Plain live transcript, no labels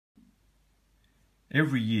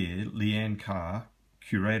Every year, Leanne Carr,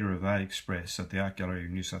 curator of ARTEXPRESS at the Art Gallery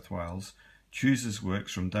of New South Wales, chooses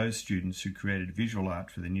works from those students who created visual art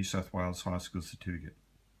for the New South Wales High School Certificate.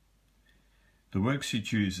 The works she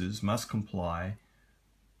chooses must comply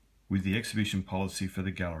with the exhibition policy for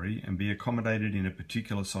the gallery and be accommodated in a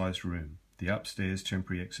particular sized room, the upstairs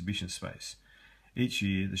temporary exhibition space. Each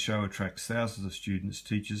year, the show attracts thousands of students,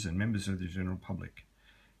 teachers and members of the general public.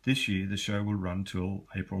 This year, the show will run till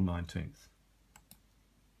April 19th.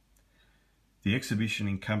 The exhibition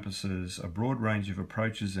encompasses a broad range of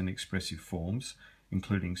approaches and expressive forms,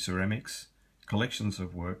 including ceramics, collections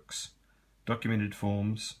of works, documented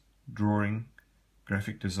forms, drawing,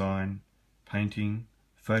 graphic design, painting,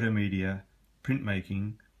 photomedia,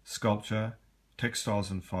 printmaking, sculpture,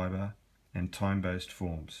 textiles and fibre, and time-based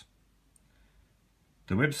forms.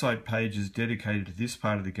 The website pages dedicated to this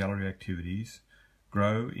part of the gallery activities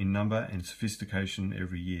grow in number and sophistication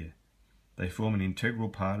every year. They form an integral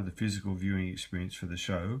part of the physical viewing experience for the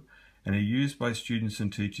show and are used by students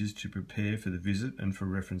and teachers to prepare for the visit and for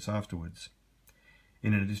reference afterwards.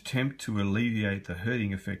 In an attempt to alleviate the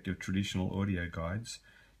herding effect of traditional audio guides,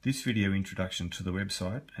 this video introduction to the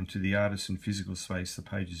website and to the artist and physical space the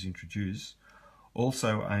pages introduce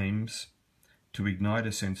also aims to ignite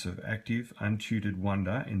a sense of active, untutored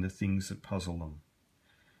wonder in the things that puzzle them.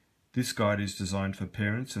 This guide is designed for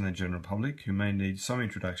parents and the general public who may need some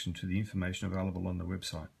introduction to the information available on the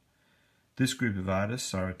website. This group of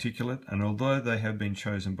artists are articulate, and although they have been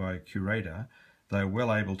chosen by a curator, they are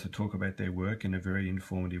well able to talk about their work in a very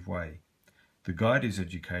informative way. The guide is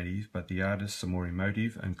educative, but the artists are more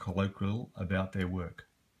emotive and colloquial about their work.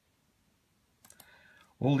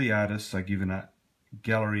 All the artists are given a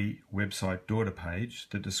gallery website daughter page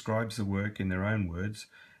that describes the work in their own words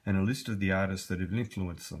and a list of the artists that have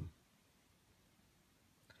influenced them.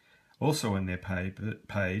 Also on their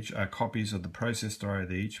page are copies of the process diary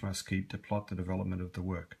they each must keep to plot the development of the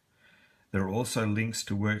work. There are also links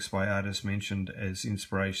to works by artists mentioned as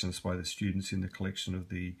inspirations by the students in the collection of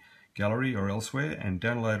the gallery or elsewhere, and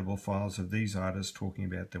downloadable files of these artists talking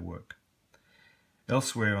about their work.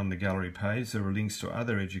 Elsewhere on the gallery page there are links to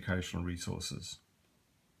other educational resources.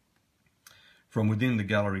 From within the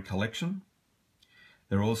gallery collection,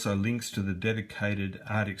 there are also links to the dedicated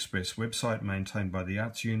ARTEXPRESS website maintained by the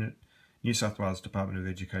Arts Unit, New South Wales Department of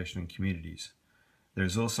Education and Communities. There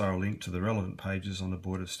is also a link to the relevant pages on the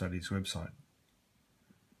Board of Studies website.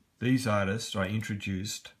 These artists are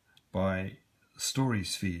introduced by Story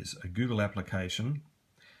Spheres, a Google application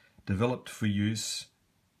developed for use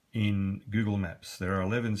in Google Maps. There are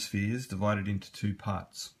 11 spheres divided into two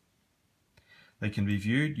parts. They can be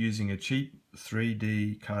viewed using a cheap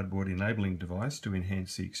 3D cardboard enabling device to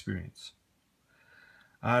enhance the experience.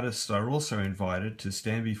 Artists are also invited to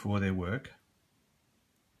stand before their work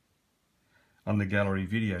on the gallery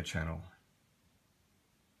video channel.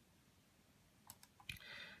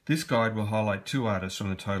 This guide will highlight 2 artists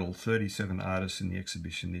from the total 37 artists in the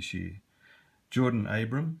exhibition this year: Jordan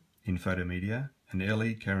Abram in photomedia and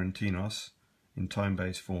Ellie Karantinos in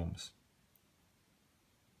time-based forms.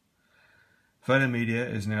 Photomedia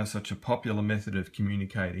is now such a popular method of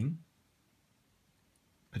communicating,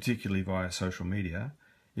 particularly via social media.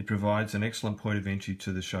 It provides an excellent point of entry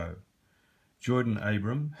to the show. Jordan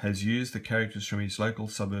Abram has used the characters from his local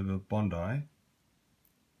suburb of Bondi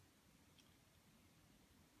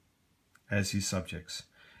as his subjects.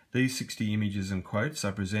 These 60 images and quotes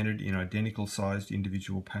are presented in identical sized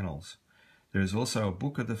individual panels. There is also a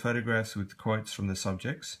book of the photographs with quotes from the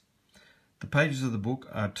subjects. The pages of the book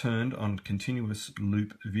are turned on continuous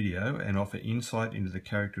loop video and offer insight into the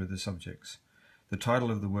character of the subjects. The title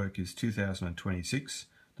of the work is 2026,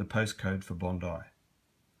 the postcode for Bondi.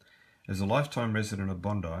 As a lifetime resident of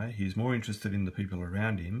Bondi, he is more interested in the people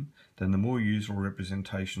around him than the more usual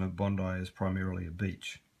representation of Bondi as primarily a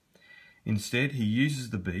beach. Instead, he uses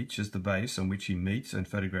the beach as the base on which he meets and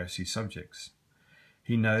photographs his subjects.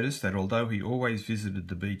 He noticed that although he always visited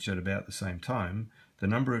the beach at about the same time, the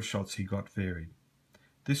number of shots he got varied.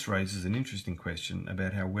 This raises an interesting question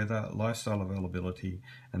about how weather, lifestyle availability,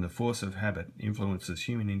 and the force of habit influences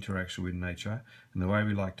human interaction with nature and the way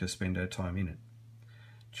we like to spend our time in it.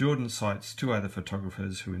 Jordan cites 2 other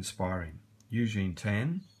photographers who inspire him: Eugene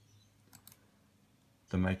Tan,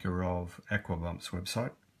 the maker of Aquabump's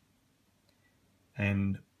website,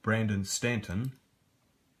 and Brandon Stanton,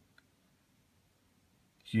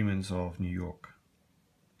 Humans of New York.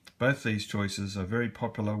 Both these choices are very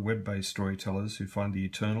popular web-based storytellers who find the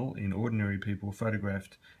eternal in ordinary people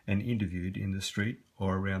photographed and interviewed in the street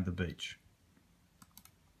or around the beach.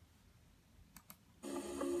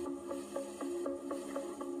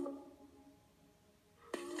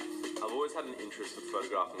 I've always had an interest with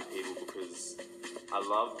photographing people because I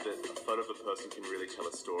love that a photo of a person can really tell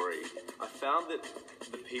a story. I found that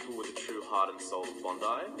the people with the true heart and soul of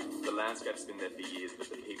Bondi, the landscape's been there for years, but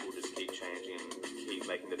the people just keep changing and keep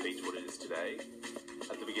making the beach what it is today.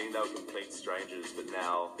 At the beginning they were complete strangers, but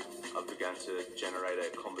now I've begun to generate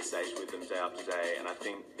a conversation with them day after day, and I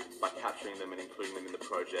think by capturing them and including them in the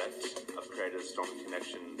project, I've created a stronger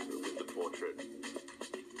connection with the portrait.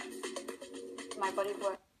 My body of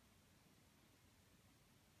work.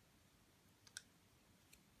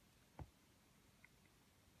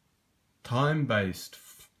 Time-based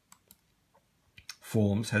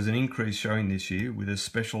forms has an increase showing this year with a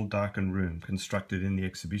special darkened room constructed in the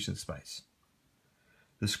exhibition space.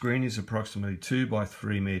 The screen is approximately 2 by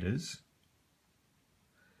 3 metres,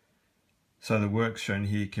 so the work shown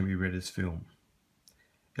here can be read as film.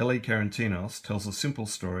 Ellie Carantinos tells a simple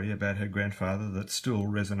story about her grandfather that still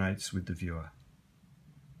resonates with the viewer.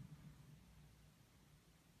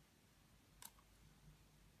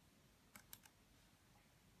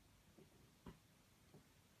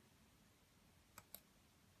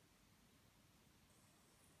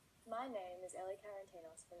 My name is Ellie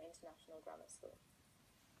Carantinos from International Grammar School.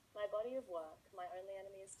 My body of work, My Only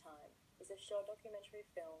Enemy is Time, is a short documentary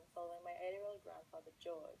film following my 80-year-old grandfather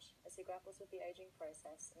George as he grapples with the aging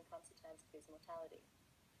process and comes to terms with his mortality.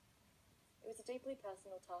 It was a deeply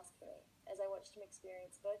personal task for me, as I watched him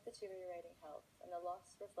experience both deteriorating health and the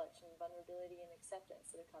loss, reflection, vulnerability and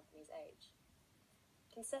acceptance that accompanies age.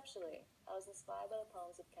 Conceptually, I was inspired by the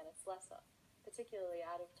poems of Kenneth Slessor, particularly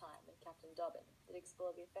Out of Time and Captain Dobbin, that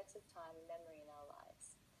explore the effects of time and memory in our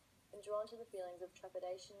lives, and drawn to the feelings of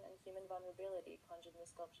trepidation and human vulnerability conjured in the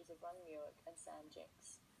sculptures of Ron Muick and Sam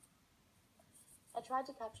Jinks. I tried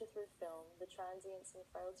to capture through film the transience and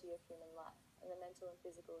frailty of human life and the mental and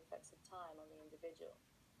physical effects of time on the individual.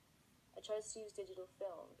 I chose to use digital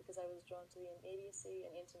film because I was drawn to the immediacy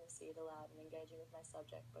and intimacy it allowed in engaging with my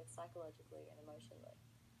subject both psychologically and emotionally.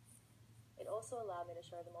 It also allowed me to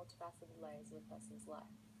show the multifaceted layers of a person's life.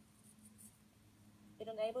 It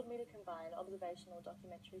enabled me to combine observational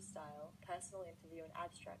documentary style, personal interview, and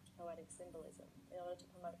abstract poetic symbolism in order to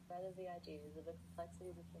promote further the ideas of the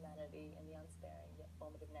complexities of humanity and the unsparing